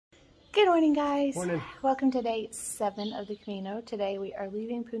Good morning, guys. Morning. Welcome to day 7 of the Camino. Today we are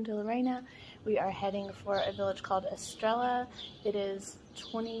leaving Punta La Reina. We are heading for a village called Estrella. It is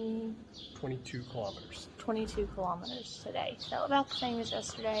 22 kilometers. 22 kilometers today. So about the same as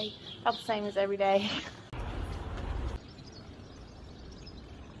yesterday, about the same as every day.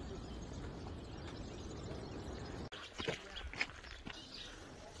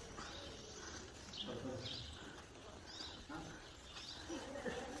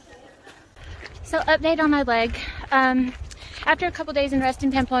 So update on my leg. After a couple days in rest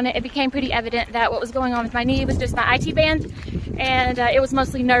in Pamplona, it became pretty evident that what was going on with my knee was just my IT band, and it was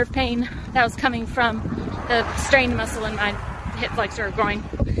mostly nerve pain that was coming from the strained muscle in my hip flexor or groin.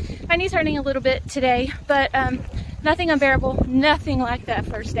 My knee's hurting a little bit today, but nothing unbearable, nothing like that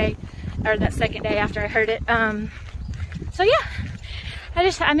first day or that second day after I heard it. So yeah,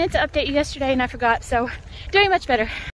 I meant to update you yesterday and I forgot, so doing much better.